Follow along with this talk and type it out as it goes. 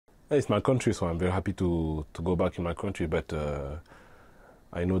It's my country, so I'm very happy to go back in my country. But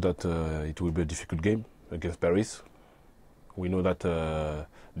I know that it will be a difficult game against Paris. We know that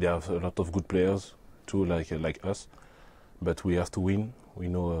they have a lot of good players too, like us. But we have to win. We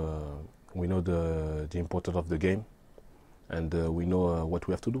know the importance of the game, and we know what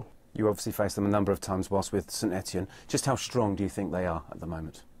we have to do. You obviously faced them a number of times whilst with Saint-Etienne. Just how strong do you think they are at the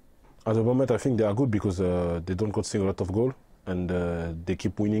moment? At the moment, I think they are good because they don't concede a lot of goals, and they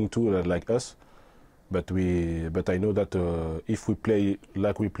keep winning too, like us. But I know that if we play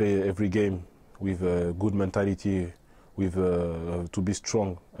like we play every game with good mentality, with to be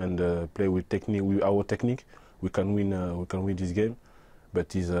strong and play with technique, with our technique, we can win. We can win this game.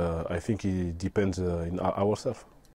 But I think it depends in ourselves.